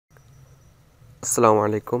আসসালামু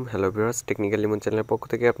আলাইকুম। Hello viewers, technical Limon চ্যানেলের পক্ষ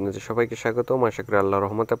থেকে আপনাদের সবাইকে স্বাগতম। আশা করি আল্লাহর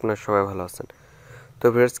রহমতে আপনারা সবাই ভালো আছেন। তো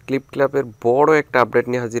ভিউয়ার্স, ক্লিপক্ল্যাপের বড় একটা আপডেট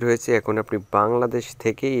নিয়ে হাজির হয়েছে। এখন আপনি বাংলাদেশ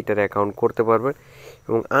থেকেই এটার অ্যাকাউন্ট করতে পারবেন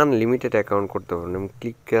এবং আনলিমিটেড অ্যাকাউন্ট করতে পারবেন এবং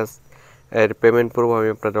ক্লিপক্ল্যাপস এর পেমেন্ট প্রুফ আমি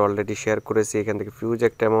আপনাদের অলরেডি শেয়ার করেছি। এখান থেকে ফিউজ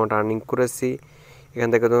একটা অ্যামাউন্ট আর্নিং করেছি। এখান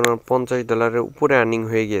থেকে ধরুন $50 উপরে আর্নিং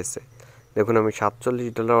হয়ে গিয়েছে। দেখুন আমি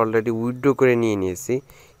 $47 অলরেডি উইথড্র করে নিয়েছি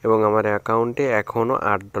এবং আমার অ্যাকাউন্টে এখনও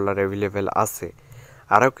 $8 অ্যাভেলেবেল আছে।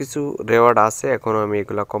 আরও কিছু রেওয়ার্ড আছে, এখনও আমি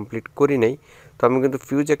এগুলো কমপ্লিট করি নাই। তো আমি কিন্তু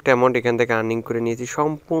ফিউজ একটা অ্যামাউন্ট এখান থেকে আর্নিং করে নিয়েছি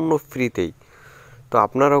সম্পূর্ণ ফ্রিতেই। তো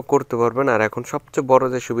আপনারাও করতে পারবেন। আর এখন সবচেয়ে বড়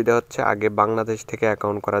যে সুবিধা হচ্ছে, আগে বাংলাদেশ থেকে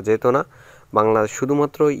অ্যাকাউন্ট করা যেত না, বাংলাদেশ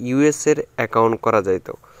শুধুমাত্র ইউএসের অ্যাকাউন্ট করা যেত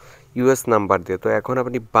ইউএস নাম্বার দিয়ে। তো এখন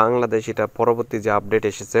আপনি বাংলাদেশ, এটা পরবর্তী যে আপডেট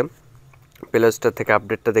এসেছে প্লে স্টোর থেকে,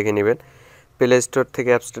 আপডেটটা দেখে নেবেন। প্লে স্টোর থেকে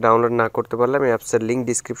অ্যাপসটা ডাউনলোড না করতে পারলে আমি অ্যাপসের লিঙ্ক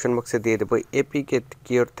ডিসক্রিপশন বক্সে দিয়ে দেবো। এপিকে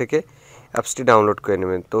কিওর থেকে অ্যাপসটি ডাউনলোড করে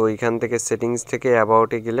নেবেন। তো এখান থেকে সেটিংস থেকে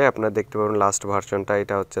অ্যাবাউটে গেলে আপনারা দেখতে পাবেন লাস্ট ভার্সনটা,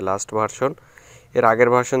 এটা হচ্ছে লাস্ট ভার্সন। এর আগের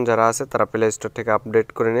ভার্সন যারা আছে তারা প্লে স্টোর থেকে আপডেট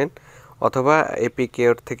করে নেন, অথবা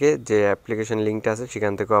এপিকেওর থেকে যে অ্যাপ্লিকেশন লিঙ্কটা আছে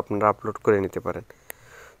সেখান থেকেও আপনারা আপলোড করে নিতে পারেন।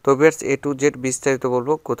 তো ভিউয়ার্স, এ টু জেড বিস্তারিত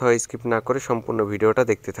বলবো, কোথাও স্কিপ না করে সম্পূর্ণ ভিডিওটা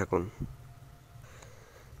দেখতে থাকুন।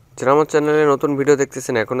 যারা আমার চ্যানেলে নতুন ভিডিও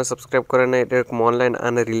দেখতেছেন এখনও সাবস্ক্রাইব করেন না, এরকম অনলাইন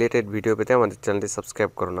আনরিলেটেড ভিডিও পেতে আমাদের চ্যানেলটি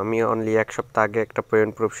সাবস্ক্রাইব করুন। আমি অনলি এক সপ্তাহ আগে একটা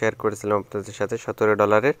পেমেন্ট প্রুফ শেয়ার করেছিলাম আপনাদের সাথে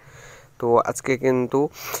 $17। তো আজকে কিন্তু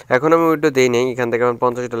এখন আমি উইথড্র দেই নাই, এখান থেকে আমার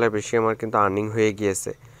 $50 বেশি আমার কিন্তু আর্নিং হয়ে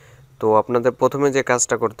গিয়েছে। তো আপনাদের প্রথমে যে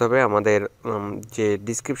কাজটা করতে হবে, আমাদের যে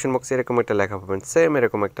ডিসক্রিপশন বক্সে এরকম একটা লেখা পাবেন, সেম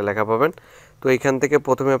এরকম একটা লেখা পাবেন। তো এখান থেকে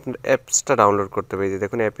প্রথমে আপনার অ্যাপসটা ডাউনলোড করতে হবে। যে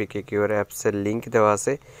দেখুন এপিকে কিউআর অ্যাপসের লিঙ্ক দেওয়া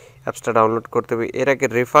আছে, অ্যাপসটা ডাউনলোড করতে হবে। এর আগে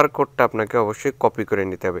রেফার কোডটা আপনাকে অবশ্যই কপি করে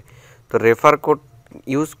নিতে হবে। তো রেফার কোড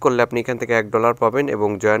ইউজ করলে আপনি এখান থেকে $1 পাবেন এবং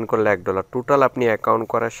জয়েন করলে $1। টোটাল আপনি অ্যাকাউন্ট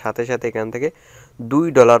করার সাথে সাথে এখান থেকে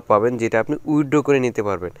 $2 পাবেন, যেটা আপনি উইথড্র করে নিতে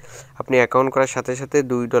পারবেন। আপনি অ্যাকাউন্ট করার সাথে সাথে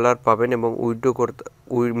 $2 পাবেন এবং উইথড্র করতে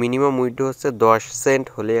মিনিমাম উইথড্র হচ্ছে 10 সেন্ট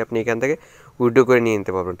হলে আপনি এখান থেকে উইথড্র করে নিয়ে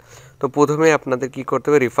নিতে পারবেন। তো প্রথমে আপনাদের কি করতে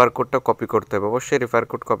হবে, রেফার কোডটা কপি করতে হবে, অবশ্যই রেফার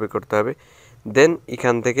কোড কপি করতে হবে। দেন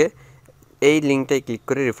এখান থেকে এই লিঙ্কটায় ক্লিক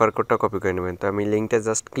করে রেফার কোডটা কপি করে নেবেন। তো আমি লিঙ্কটা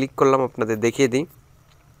জাস্ট ক্লিক করলাম, আপনাদের দেখিয়ে দিই।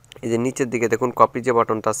 এই যে নিচের দিকে দেখুন কপি যে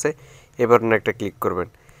বাটনটা আছে, এই বাটনে একটা ক্লিক করবেন।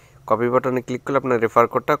 কপি বাটনে ক্লিক করলে আপনার রেফার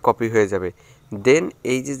কোডটা কপি হয়ে যাবে। দেন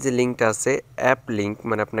এই যে লিঙ্কটা আছে অ্যাপ লিঙ্ক,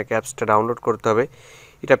 মানে আপনাকে অ্যাপসটা ডাউনলোড করতে হবে।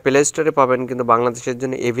 এটা প্লে স্টোরে পাবেন কিন্তু বাংলাদেশের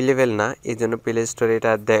জন্য অ্যাভেলেবেল না, এই জন্য প্লে স্টোরে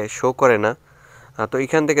এটা শো করে না। তো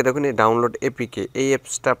এখান থেকে দেখুন এই ডাউনলোড এপিকে, এই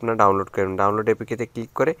অ্যাপসটা আপনার ডাউনলোড করবেন। ডাউনলোড এপিকেতে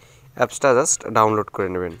ক্লিক করে অ্যাপসটা জাস্ট ডাউনলোড করে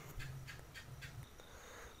নেবেন।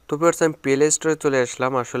 তো ভিউয়ার্স, আমি প্লে স্টোরে চলে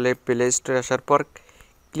আসলাম। আসলে প্লে স্টোরে আসার পর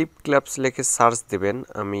ক্লিপক্ল্যাপস লিখে সার্চ দেবেন।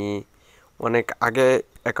 আমি অনেক আগে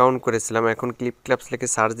অ্যাকাউন্ট করেছিলাম, এখন ক্লিপক্ল্যাপস লিখে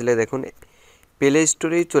সার্চ দিলে দেখুন প্লে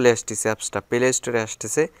স্টোরেই চলে আসতেছে, অ্যাপসটা প্লে স্টোরে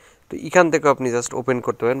আসতেছে। তো এখান থেকে আপনি জাস্ট ওপেন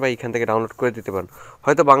করতে পারেন বা এখান থেকে ডাউনলোড করে দিতে পারেন।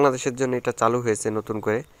 হয়তো বাংলাদেশের জন্য এটা চালু হয়েছে নতুন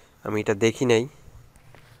করে, আমি এটা দেখি নাই।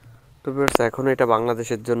 তো ভিউয়ার্স, এখনও এটা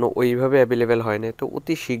বাংলাদেশের জন্য ওইভাবে অ্যাভেলেবেল হয় না। তো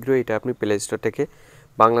অতি শীঘ্রই এটা আপনি প্লে স্টোর থেকে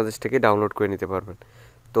বাংলাদেশ থেকে ডাউনলোড করে নিতে পারবেন।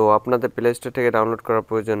 তো আপনাদের প্লে স্টোর থেকে ডাউনলোড করার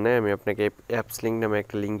প্রয়োজন নেই, আমি আপনাকে অ্যাপস লিঙ্ক নামে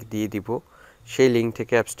একটা লিঙ্ক দিয়ে দিব। সেই লিঙ্ক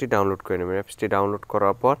থেকে অ্যাপসটি ডাউনলোড করে নেবেন। অ্যাপসটি ডাউনলোড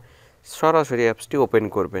করার পর সরাসরি অ্যাপসটি ওপেন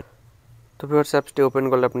করবেন। তো ভিউয়ার্স, অ্যাপসটি ওপেন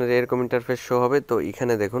করলে আপনার এরকম ইন্টারফেস শো হবে। তো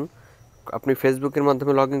এখানে দেখুন আপনি ফেসবুকের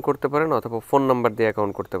মাধ্যমে লগ ইন করতে পারেন অথবা ফোন নাম্বার দিয়ে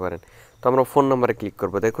অ্যাকাউন্ট করতে পারেন। তো আমরা ফোন নাম্বারে ক্লিক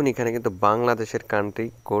করব। দেখুন এখানে কিন্তু বাংলাদেশের কান্ট্রি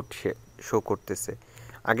কোড শো করতেছে।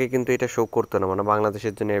 আগে কিন্তু এটা শো করতো না, মানে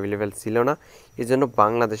বাংলাদেশের জন্য অ্যাভেলেবেল ছিল না, এই জন্য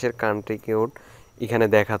বাংলাদেশের কান্ট্রি কোড এখানে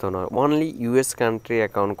দেখাতো না। অনলি ইউএস কান্ট্রি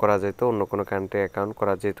অ্যাকাউন্ট করা যেত, অন্য কোনো কান্ট্রি অ্যাকাউন্ট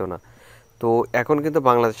করা যেত না। তো এখন কিন্তু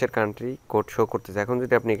বাংলাদেশের কান্ট্রি কোড শো করতেছে। এখন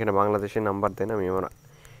যদি আপনি এখানে বাংলাদেশের নাম্বার দেন, আমি আমার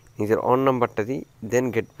নিজের অন নাম্বারটা দিই, দেন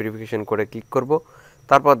গেট ভেরিফিকেশন করে ক্লিক করব।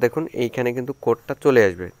 তারপর দেখুন এইখানে কিন্তু কোডটা চলে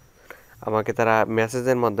আসবে, আমাকে তারা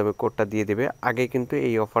মেসেজের মাধ্যমে কোডটা দিয়ে দেবে। আগে কিন্তু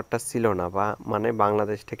এই অফারটা ছিল না, বা মানে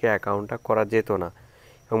বাংলাদেশ থেকে অ্যাকাউন্টটা করা যেত না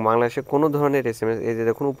এবং বাংলাদেশে কোনো ধরনের এসএমএস, এই যে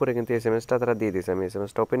দেখুন উপরে কিন্তু এসএমএসটা তারা দিয়ে দিয়েছে। আমি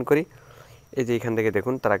এসএমএসটা ওপেন করি, এই যে এখান থেকে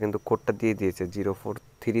দেখুন তারা কিন্তু কোডটা দিয়ে দিয়েছে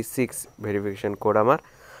 0436 ভেরিফিকেশন কোড আমার,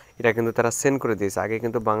 এটা কিন্তু তারা সেন্ড করে দিয়েছে। আগে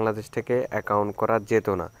কিন্তু বাংলাদেশ থেকে অ্যাকাউন্ট করা যেত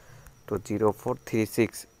না। তো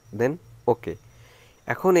 0436, দেন ওকে।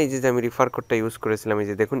 এখন এই যে আমি রিফার কোডটা ইউজ করেছিলাম, এই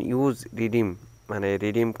যে দেখুন ইউজ রিডিম, মানে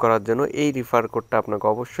রিডিম করার জন্য এই রিফার কোডটা আপনাকে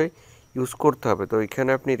অবশ্যই ইউজ করতে হবে। তো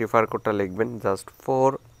এখানে আপনি রিফার কোডটা লিখবেন জাস্ট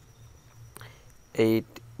 48,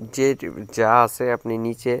 যে যা আছে আপনি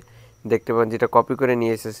নিচে দেখতে পান যেটা কপি করে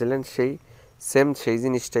নিয়ে এসেছিলেন, সেই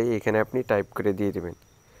জিনিসটাই এখানে আপনি টাইপ করে দিয়ে দেবেন।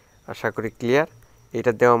 আশা করি ক্লিয়ার।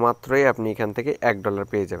 এটা দেওয়া মাত্রই আপনি এখান থেকে $1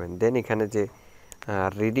 পেয়ে যাবেন। দেন এখানে যে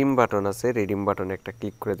রিডিম বাটন আছে, রিডিম বাটনে একটা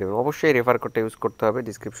ক্লিক করে দেবেন। অবশ্যই রেফার কোডটা ইউজ করতে হবে,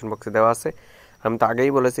 ডিসক্রিপশন বক্সে দেওয়া আছে। আমি তো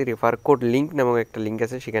আগেই বলেছি রেফার কোড লিঙ্ক নামক একটা লিঙ্ক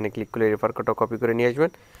আছে, সেখানে ক্লিক করলে রেফার কোডটা কপি করে নিয়ে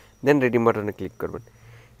আসবেন, দেন রিডিম বাটনে ক্লিক করবেন।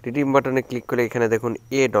 রিডিম বাটনে ক্লিক করলে এখানে দেখুন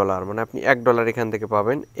 $, মানে আপনি $1 এখান থেকে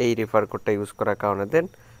পাবেন এই রেফার কোডটা ইউজ করার কারণে। দেন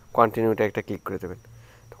কন্টিনিউটা একটা ক্লিক করে দেবেন।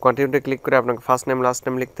 তো কন্টিনিউটা ক্লিক করে আপনাকে ফার্স্ট নেম লাস্ট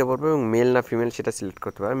নেম লিখতে পারবে এবং মেল না ফিমেল সেটা সিলেক্ট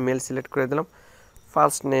করতে পারবে। আমি মেল সিলেক্ট করে দিলাম।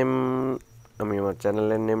 ফার্স্ট নেম আমি আমার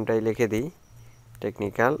চ্যানেলের নেমটাই লিখে দিই,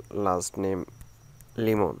 টেকনিক্যাল, লাস্ট নেম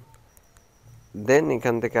লিমন। দেন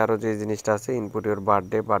এখান থেকে আরও যে জিনিসটা আছে ইনপুট ইউর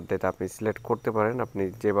বার্থডে, বার্থডেটা আপনি সিলেক্ট করতে পারেন আপনি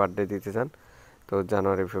যে বার্থডে দিতে চান। তো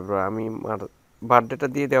জানুয়ারি ফেব্রুয়ারি আমি বার্থডেটা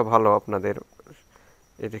দিয়ে দেওয়া ভালো আপনাদের,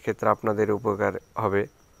 এর ক্ষেত্রে আপনাদের উপকার হবে।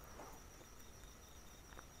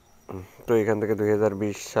 তো এখান থেকে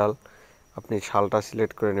 2020 সাল আপনি সালটা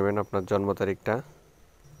সিলেক্ট করে নেবেন, আপনার জন্ম তারিখটা।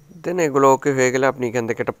 দেন এগুলো ওকে হয়ে গেলে আপনি এখান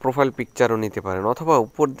থেকে একটা প্রোফাইল পিকচারও নিতে পারেন, অথবা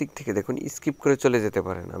উপর দিক থেকে দেখুন স্কিপ করে চলে যেতে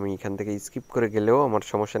পারেন। আমি এখান থেকে স্কিপ করে গেলেও আমার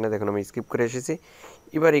সমস্যা নেই, দেখুন আমি স্কিপ করে এসেছি।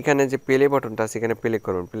 এবার এখানে যে প্লে বাটনটা আছে এখানে প্লে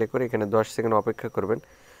করবেন, প্লে করে এখানে 10 সেকেন্ড অপেক্ষা করবেন।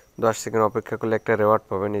 10 সেকেন্ড অপেক্ষা করলে একটা রেওয়ার্ড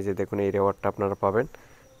পাবেন, এই যে দেখুন এই রেওয়ার্ডটা আপনারা পাবেন।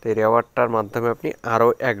 তো এই রেওয়ার্ডটার মাধ্যমে আপনি আরও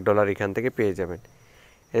 $1 এখান থেকে পেয়ে যাবেন।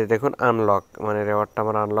 এই দেখুন আনলক, মানে রেওয়ার্ডটা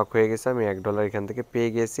আমার আনলক হয়ে গেছে, আমি $1 এখান থেকে পেয়ে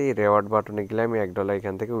গেছি। এই রেওয়ার্ড বাটনে গেলে আমি $1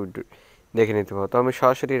 এখান থেকে দেখে নিতে পারবো। তো আমি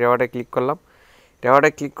সরাসরি রেওয়ার্ডে ক্লিক করলাম। রেওয়ার্ডে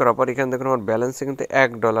ক্লিক করার পর এখানে দেখুন আমার ব্যালেন্সে কিন্তু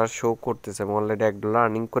 $1 শো করতেছে, আমি অলরেডি $1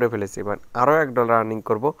 আর্নিং করে ফেলেছি। এবার আরও $1 আর্নিং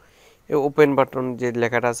করবো, এই ওপেন বাটন যে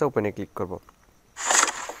লেখাটা আছে ওপেনে ক্লিক করব।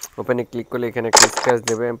 ওপেনে ক্লিক করলে এখানে একটা স্ক্র্যাচ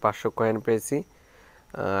দেবে, আমি 500 কয়েন পেয়েছি।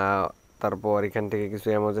 তারপর এখান থেকে কিছু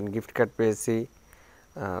অ্যামাজন গিফট কার্ড পেয়েছি।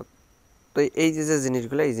 তো এই যে যে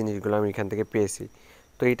জিনিসগুলো, এই জিনিসগুলো আমি এখান থেকে পেয়েছি।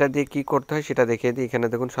 তো এটা দিয়ে কি করতে হয় সেটা দেখিয়ে দিই। এখানে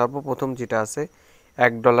দেখুন সর্বপ্রথম যেটা আছে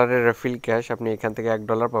 $1 রেফিল ক্যাশ, আপনি এখান থেকে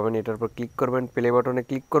 $1 পাবেন। এটার উপর ক্লিক করবেন, প্লে বাটনে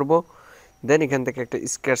ক্লিক করব। দেন এখান থেকে একটা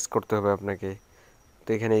স্ক্র্যাচ করতে হবে আপনাকে। তো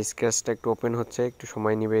এখানে স্ক্র্যাচটা একটু ওপেন হচ্ছে, একটু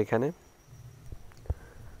সময় নেবে এখানে।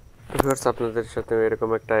 ভিউয়ার্স আপনাদের সাথে এরকম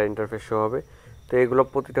একটা ইন্টারফেস শো হবে। তো এগুলো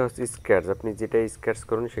প্রতিটা হচ্ছে স্ক্র্যাচ, আপনি যেটা স্ক্র্যাচ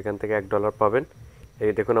করুন সেখান থেকে $1 পাবেন।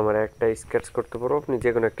 এই দেখুন আমার একটা স্ক্র্যাচ করতে পারবো, আপনি যে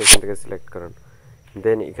কোনো একটা এখান থেকে সিলেক্ট করুন।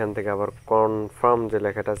 দেন এখান থেকে আবার কনফার্ম যে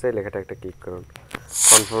লেখাটা আছে এই লেখাটা একটা ক্লিক করুন।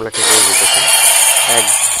 কনফার্ম লেখা পেয়ে গেছেন,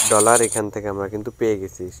 $1 এখান থেকে আমরা কিন্তু পেয়ে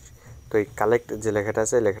গেছি। তো এই কালেক্ট যে লেখাটা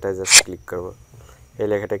আছে এই লেখাটা জাস্ট ক্লিক করব। এই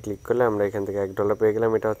লেখাটা ক্লিক করলে আমরা এখান থেকে $1 পেয়ে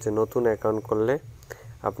গেলাম। এটা হচ্ছে নতুন অ্যাকাউন্ট করলে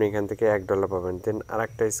আপনি এখান থেকে $1 পাবেন। দেন আর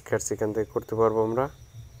একটা স্ক্র্যাচ এখান থেকে করতে পারবো আমরা।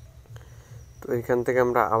 তো এখান থেকে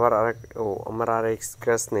আমরা আবার আমার আর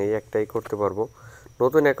স্ক্র্যাচ নেই, একটাই করতে পারবো।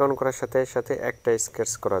 নতুন অ্যাকাউন্ট করার সাথে সাথে একটা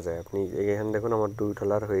স্ক্র্যাচ করা যায়। আপনি এখানে দেখুন আমার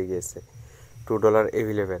 $2 হয়ে গিয়েছে, $2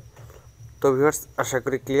 এভেলেবেল। তো ভিউয়ার্স আশা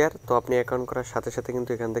করি ক্লিয়ার। তো আপনি অ্যাকাউন্ট করার সাথে সাথে কিন্তু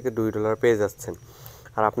এখান থেকে $2 পেয়ে যাচ্ছেন।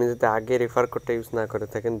 আর আপনি যদি আগে রেফার কোডটা ইউজ না করে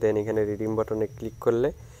থাকেন, দেন এখানে রিডিম বাটনে ক্লিক করলে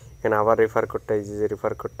এখানে আবার রেফার কোডটা, এই যে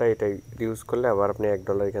রেফার কোডটা এটা ইউজ করলে আবার আপনি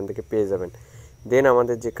 $1 এখান থেকে পেয়ে যাবেন। দেন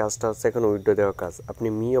আমাদের যে কাজটা হচ্ছে এখন উইথড্র দেওয়া কাজ। আপনি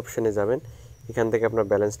মি অপশানে যাবেন, এখান থেকে আপনার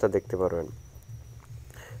ব্যালেন্সটা দেখতে পারবেন।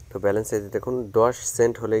 তো ব্যালেন্সে দেখুন 10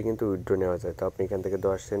 সেন্ট হলেই কিন্তু উইথড্র নেওয়া যায়। তো আপনি এখান থেকে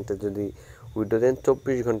 10 সেন্টে যদি উইথড্র দেন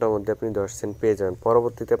 24 ঘন্টার মধ্যে আপনি 10 সেন্ট পেয়ে যাবেন।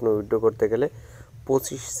 পরবর্তীতে আপনি উইথড্র করতে গেলে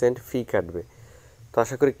 25 সেন্ট ফি কাটবে। তো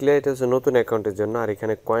আশা করি ক্লিয়ার। এটা হচ্ছে নতুন অ্যাকাউন্টের জন্য। আর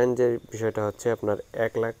এখানে কয়েন যে বিষয়টা হচ্ছে আপনার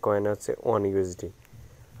 1 লাখ কয়েন হচ্ছে $1।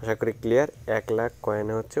 আশা করি ক্লিয়ার। 1 লাখ কয়েন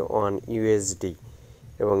হচ্ছে $1।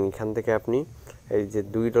 এবং এখান থেকে আপনি এই যে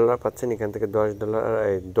 $2 পাচ্ছেন, এখান থেকে $10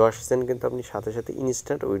 10 সেন্ট কিন্তু আপনি সাথে সাথে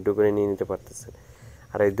ইনস্ট্যান্ট উইথড্র করে নিয়ে নিতে পারতেছেন।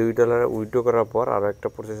 আর এই $2 উইথড্র করার পর আরও একটা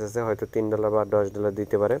প্রসেস আছে, হয়তো $3 বা $10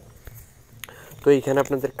 দিতে পারে। তো এইখানে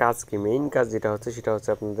আপনাদের কাজ কি, মেইন কাজ যেটা হচ্ছে সেটা হচ্ছে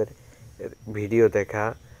আপনাদের ভিডিও দেখা,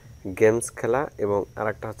 গেমস খেলা এবং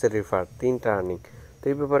আরেকটা হচ্ছে রেফার, 3টা আর্নিং। তো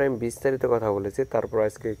এই ব্যাপারে আমি বিস্তারিত কথা বলেছি, তারপর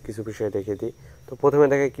আজকে কিছু বিষয় দেখিয়ে দিই। তো প্রথমে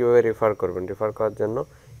দেখে কীভাবে রেফার করবেন। রেফার করার জন্য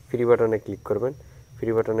ফ্রি বাটনে ক্লিক করবেন।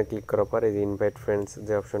 ফ্রি বাটনে ক্লিক করার পর এই যে ইনভাইট ফ্রেন্ডস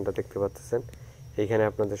যে অপশনটা দেখতে পাচ্ছেন এইখানে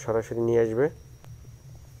আপনাদের সরাসরি নিয়ে আসবে।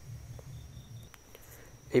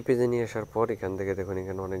 এই পেজে নিয়ে আসার পর এখান থেকে দেখুন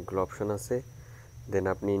এখানে অনেকগুলো অপশন আছে। দেন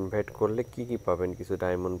আপনি ইনভাইট করলে কি কি পাবেন, কিছু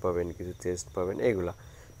ডায়মন্ড পাবেন, কিছু চেস্ট পাবেন, এগুলা।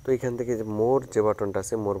 তো এখান থেকে যে মোর যে বাটনটা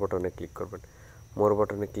আছে মোর বাটনে ক্লিক করবেন। মোর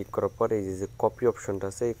বাটনে ক্লিক করার পর এই যে কপি অপশনটা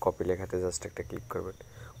আছে এই কপি লেখাতে জাস্ট একটা ক্লিক করবেন।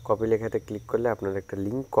 কপি লেখাতে ক্লিক করলে আপনার একটা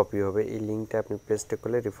লিঙ্ক কপি হবে, এই লিঙ্কটা আপনি পেস্টে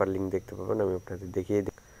করলে রেফার লিঙ্ক দেখতে পাবেন। আমি আপনাদের দেখিয়ে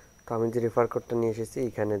দিই। তো আমি যে রেফার কোডটা নিয়ে এসেছি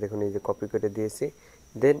এখানে দেখুন এই যে কপি করে দিয়েছি।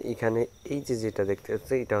 দেন এখানে এই যে যেটা দেখতে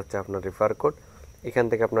হচ্ছে এটা হচ্ছে আপনার রেফার কোড। এখান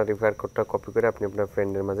থেকে আপনার রেফার কোডটা কপি করে আপনি আপনার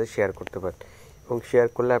ফ্রেন্ডের মাঝে শেয়ার করতে পারেন এবং শেয়ার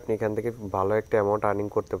করলে আপনি এখান থেকে ভালো একটা অ্যামাউন্ট আর্নিং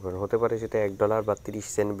করতে পারেন। হতে পারে সেটা $1 বা 30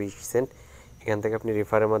 সেন্ট 20 সেন্ট, এখান থেকে আপনি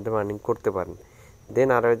রেফারের মাধ্যমে আর্নিং করতে পারেন। দেন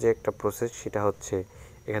আরও যে একটা প্রসেস সেটা হচ্ছে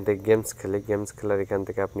এখান থেকে গেমস খেলে, গেমস খেলার এখান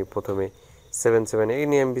থেকে আপনি প্রথমে 77 এই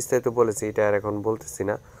নিয়ে আমি বিস্তারিত বলেছি, এটা আর এখন বলতেছি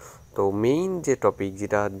না। তো মেইন যে টপিক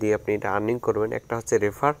যেটা দিয়ে আপনি এটা আর্নিং করবেন, একটা হচ্ছে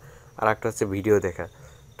রেফার আর একটা হচ্ছে ভিডিও দেখা।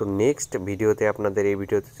 তো নেক্সট ভিডিওতে আপনাদের এই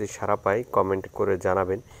ভিডিওতে যদি সাড়া পাই কমেন্ট করে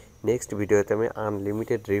জানাবেন। নেক্সট ভিডিওতে আমি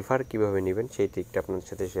আনলিমিটেড রেফার কীভাবে নেবেন সেই ট্রিকটা আপনাদের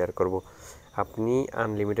সাথে শেয়ার করব। আপনি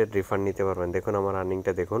আনলিমিটেড রেফার নিতে পারবেন। দেখুন আমার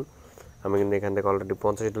আর্নিংটা দেখুন, আমি কিন্তু এখান থেকে অলরেডি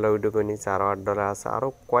 $50 উইথড্র করে নিয়েছি, আরও $8 আছে, আরও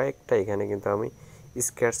কয়েকটা এখানে কিন্তু আমি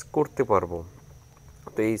স্ক্র্যাচ করতে পারবো।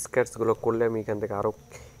 তো এই স্ক্র্যাচগুলো করলে আমি এখান থেকে আরও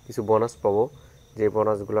কিছু বোনাস পাবো, যে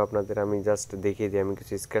বোনাসগুলো আপনাদের আমি জাস্ট দেখিয়ে দিই। আমি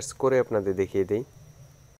কিছু স্ক্র্যাচ করে আপনাদের দেখিয়ে দিই।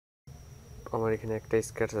 আমার এখানে একটা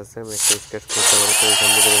স্ক্র্যাচ আছে, আমি একটা স্ক্র্যাচ করতে পারবো। তো এখান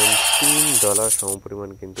থেকে দেখুন $3 সমপরিমাণ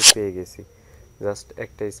কিন্তু পেয়ে গেছি, জাস্ট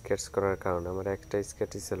একটা স্ক্র্যাচ করার কারণে। আমার একটা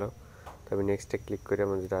স্ক্র্যাচই ছিল। তো আমি নেক্সটে ক্লিক করে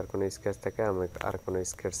আমার যদি আর কোনো স্ক্র্যাচ থাকে, আমি আর কোনো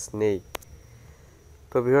স্ক্র্যাচ নেই।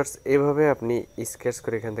 তো ভিউয়ার্স, এভাবে আপনি স্ক্র্যাচ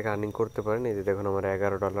করে এখান থেকে আর্নিং করতে পারেন। এই যে দেখুন আমার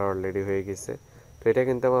 $11 অলরেডি হয়ে গেছে। তো এটা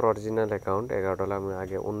কিন্তু আমার অরিজিনাল অ্যাকাউন্ট। $11 আমি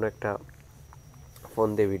আগে অন্য একটা ফোন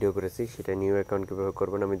দিয়ে ভিডিও করেছি, সেটা নিউ অ্যাকাউন্ট কীভাবে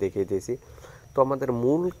করবেন আমি দেখিয়ে দিয়েছি। তো আমাদের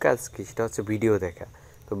মূল কাজ কি, সেটা হচ্ছে ভিডিও দেখা।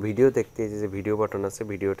 তো ভিডিও দেখতে যে ভিডিও বাটন আছে,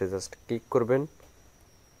 ভিডিওতে জাস্ট ক্লিক করবেন।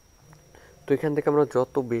 তো এখান থেকে আমরা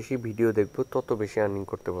যত বেশি ভিডিও দেখব তত বেশি আর্নিং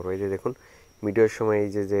করতে পারবো। এই যে দেখুন ভিডিওর সময় এই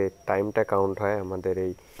যে টাইমটা কাউন্ট হয়, আমাদের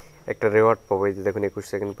এই একটা রেওয়ার্ড পাবো। এই যে দেখুন 21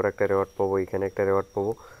 সেকেন্ড পর একটা রেওয়ার্ড পাবো, এখানে একটা রেওয়ার্ড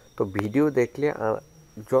পাবো। তো ভিডিও দেখলে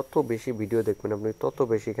যত বেশি ভিডিও দেখবেন আপনি তত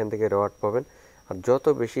বেশি এখান থেকে রেওয়ার্ড পাবেন। আর যত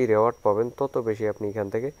বেশি রেওয়ার্ড পাবেন তত বেশি আপনি এখান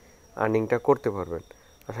থেকে আর্নিংটা করতে পারবেন।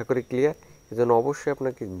 আশা করি ক্লিয়ার। এজন্য অবশ্যই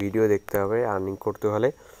আপনাকে ভিডিও দেখতে হবে আর্নিং করতে হলে।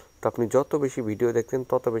 তো আপনি যত বেশি ভিডিও দেখতেন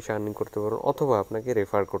তত বেশি আর্নিং করতে পারবেন, অথবা আপনাকে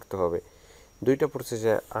রেফার করতে হবে। দুইটা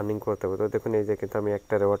প্রসেসে আর্নিং করতে হবে। তো দেখুন এই যে কিন্তু আমি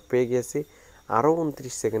একটা রেওয়ার্ড পেয়ে গেছি, আরও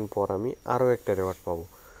 29 সেকেন্ড পর আমি আরও একটা রেওয়ার্ড পাবো।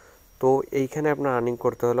 তো এইখানে আপনার আর্নিং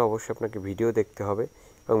করতে হলে অবশ্যই আপনাকে ভিডিও দেখতে হবে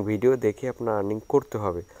এবং ভিডিও দেখে আপনার আর্নিং করতে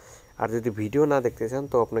হবে। আর যদি ভিডিও না দেখতে চান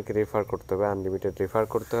তো আপনাকে রেফার করতে হবে, আনলিমিটেড রেফার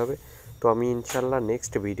করতে হবে। তো আমি ইনশাল্লাহ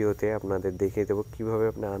নেক্সট ভিডিওতে আপনাদের দেখিয়ে দেবো কীভাবে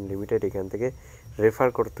আপনি আনলিমিটেড এখান থেকে রেফার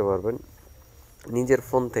করতে পারবেন নিজের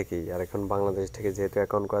ফোন থেকেই। আর এখন বাংলাদেশ থেকে যেহেতু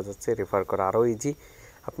অ্যাকাউন্ট করা যাচ্ছে, রেফার করা আরও ইজি।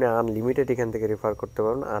 আপনি আনলিমিটেড এখান থেকে রেফার করতে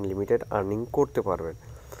পারবেন, আনলিমিটেড আর্নিং করতে পারবেন।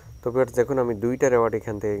 তো ভিউয়ার্স দেখুন আমি দুইটা রেওয়ার্ড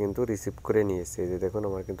এখান থেকে কিন্তু রিসিভ করে নিয়েছি। এই যে দেখুন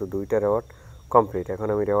আমার কিন্তু দুইটা রেওয়ার্ড কমপ্লিট। এখন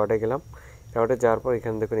আমি রেওয়ার্ডে গেলাম, রেওয়ার্ডে যাওয়ার পর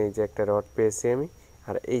এখানে দেখুন এই যে একটা রেওয়ার্ড পেয়েছি আমি,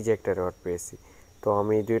 আর এই যে একটা রেওয়ার্ড পেয়েছি। তো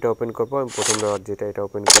আমি এই দুইটা ওপেন করবো। আমি প্রথম রেওয়ার্ড যেটা, এটা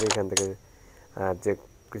ওপেন করি। এখান থেকে যে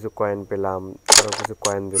কিছু কয়েন পেলাম, আরও কিছু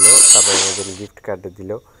কয়েন দিল, তারপরে আমাদের গিফট কার্ড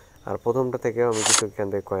দিল। আর প্রথমটা থেকেও আমি কিছু এখান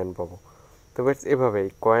থেকে কয়েন পাবো। তো বেশ এভাবেই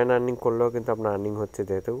কয়েন আর্নিং করলেও কিন্তু আপনার আর্নিং হচ্ছে,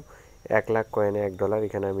 যেহেতু 1 লাখ কয়েনে $1।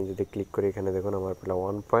 এখানে আমি যদি ক্লিক করি, এখানে দেখুন আমার পেলাম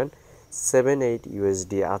 1.78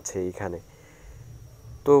 USD আছে এখানে।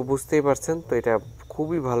 তো বুঝতেই পারছেন, তো এটা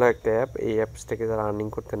খুবই ভালো একটা অ্যাপ। এই অ্যাপস থেকে যারা আর্নিং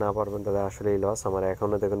করতে না পারবেন তাদের আসলেই লস। আমার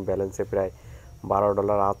এখনও দেখুন ব্যালেন্সে প্রায়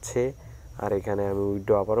 $12 আছে। আর এখানে আমি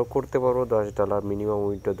উইথড্র আবারও করতে পারবো $10, মিনিমাম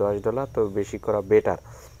উইথড্র $10। তো বেশি করা বেটার,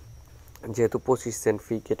 যেহেতু 25 সেন্ট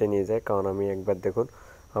ফি কেটে নিয়ে যায়। কারণ আমি একবার দেখুন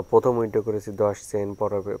প্রথম উইথড্র করেছি 10 সেন্ট,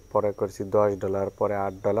 পরে করেছি $10, পরে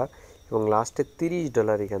 $8 এবং লাস্টে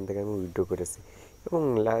 $30 এখান থেকে আমি উইথড্র করেছি। এবং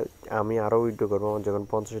আমি আরও উইথড্র করবো, আমার যখন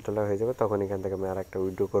 $50 হয়ে যাবে তখন এখান থেকে আমি আর একটা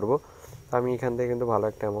উইথড্র করবো। আমি এখান থেকে কিন্তু ভালো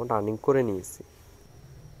একটা অ্যামাউন্ট আর্নিং করে নিয়েছি।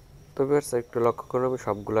 তো ভিউয়ার্স একটু লক্ষ্য করুন, আমি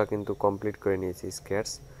সবগুলা কিন্তু কমপ্লিট করে নিয়েছি স্ক্র্যাচ।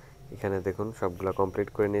 এখানে দেখুন সবগুলা কমপ্লিট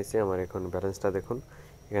করে নিয়েছি। আমার এখন ব্যালেন্সটা দেখুন,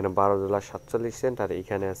 এখানে $12.47, আর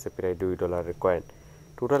এখানে আছে প্রায় $2 কয়েন।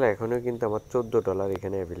 টোটাল এখনও কিন্তু আমার $14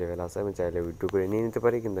 এখানে অ্যাভেলেবেল আছে। আমি চাইলে উইথড্র করে নিয়ে নিতে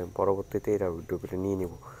পারি, কিন্তু আমি পরবর্তীতে এটা উইথড্র করে নিয়ে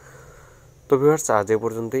নেব। তো ভিউয়ার্স আজ এ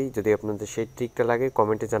পর্যন্তই। যদি আপনাদের সেই ট্রিকটা লাগে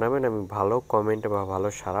কমেন্টে জানাবেন। আমি ভালো কমেন্ট বা ভালো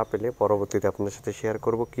সাড়া পেলে পরবর্তীতে আপনাদের সাথে শেয়ার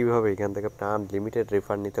করব কীভাবে এখান থেকে আপনি আনলিমিটেড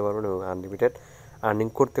রেফার নিতে পারবেন এবং আনলিমিটেড আর্নিং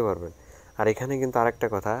করতে পারবেন। আর এখানে কিন্তু আরেকটা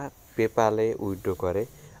কথা, পেপ্যালে উইথড্র করে।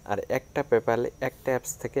 আর একটা পেপ্যালে একটা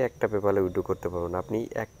অ্যাপস থেকে একটা পেপ্যালে উইথড্র করতে পারবেন। আপনি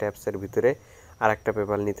একটা অ্যাপসের ভিতরে আর একটা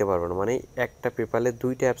পেপ্যাল নিতে পারবেন, মানে একটা পেপ্যালে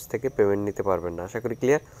দুইটা অ্যাপস থেকে পেমেন্ট নিতে পারবেন না। আশা করি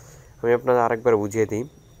ক্লিয়ার। আমি আপনাদের আরেকবার বুঝিয়ে দিই।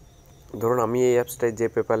 ধরুন আমি এই অ্যাপসটায় যে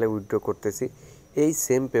পেপ্যালে উইথড্র করতেছি, এই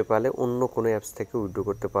সেম পেপ্যালে অন্য কোনো অ্যাপস থেকে উইথড্র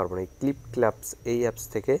করতে পারবো না। এই ক্লিপক্ল্যাপস এই অ্যাপস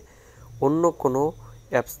থেকে অন্য কোনো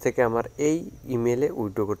অ্যাপস থেকে আমার এই ইমেলে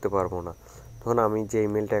উইথড্র করতে পারবো না। ধরুন আমি যে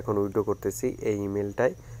ইমেলটা এখন উইথড্র করতেছি, এই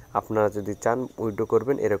ইমেলটাই আপনারা যদি চান উইথড্র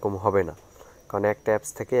করবেন, এরকম হবে না। কারণ একটা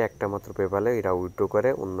অ্যাপস থেকে একটা মাত্র পেপ্যালে এরা উইথড্র করে,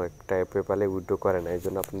 অন্য একটা পেপ্যালে উইথড্র করে না। এই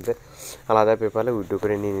জন্য আপনাদের আলাদা পেপ্যালে উইথড্র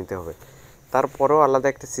করে নিয়ে নিতে হবে। তারপরেও আলাদা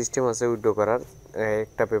একটা সিস্টেম আছে উইথড্র করার।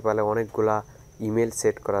 একটা পেপ্যালে অনেকগুলা ইমেল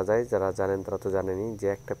সেট করা যায়, যারা জানেন তারা তো জানেনই যে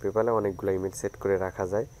একটা পেপ্যালে অনেকগুলো ইমেল সেট করে রাখা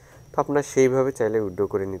যায়। তো আপনারা সেইভাবে চাইলে উইথড্র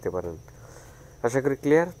করে নিতে পারেন। আশা করি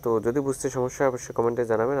ক্লিয়ার। তো যদি বুঝতে সমস্যা হয় অবশ্যই কমেন্টে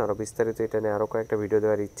জানাবেন। আরও বিস্তারিত এটা নিয়ে আরও কয়েকটা ভিডিও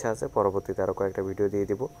দেওয়ার ইচ্ছা আছে, পরবর্তীতে আরও কয়েকটা ভিডিও দিয়ে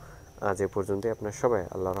দেবো। আজ এ পর্যন্তই। আপনার সবাই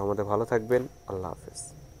আল্লাহর রহমতে ভালো থাকবেন। আল্লাহ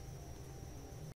হাফেজ।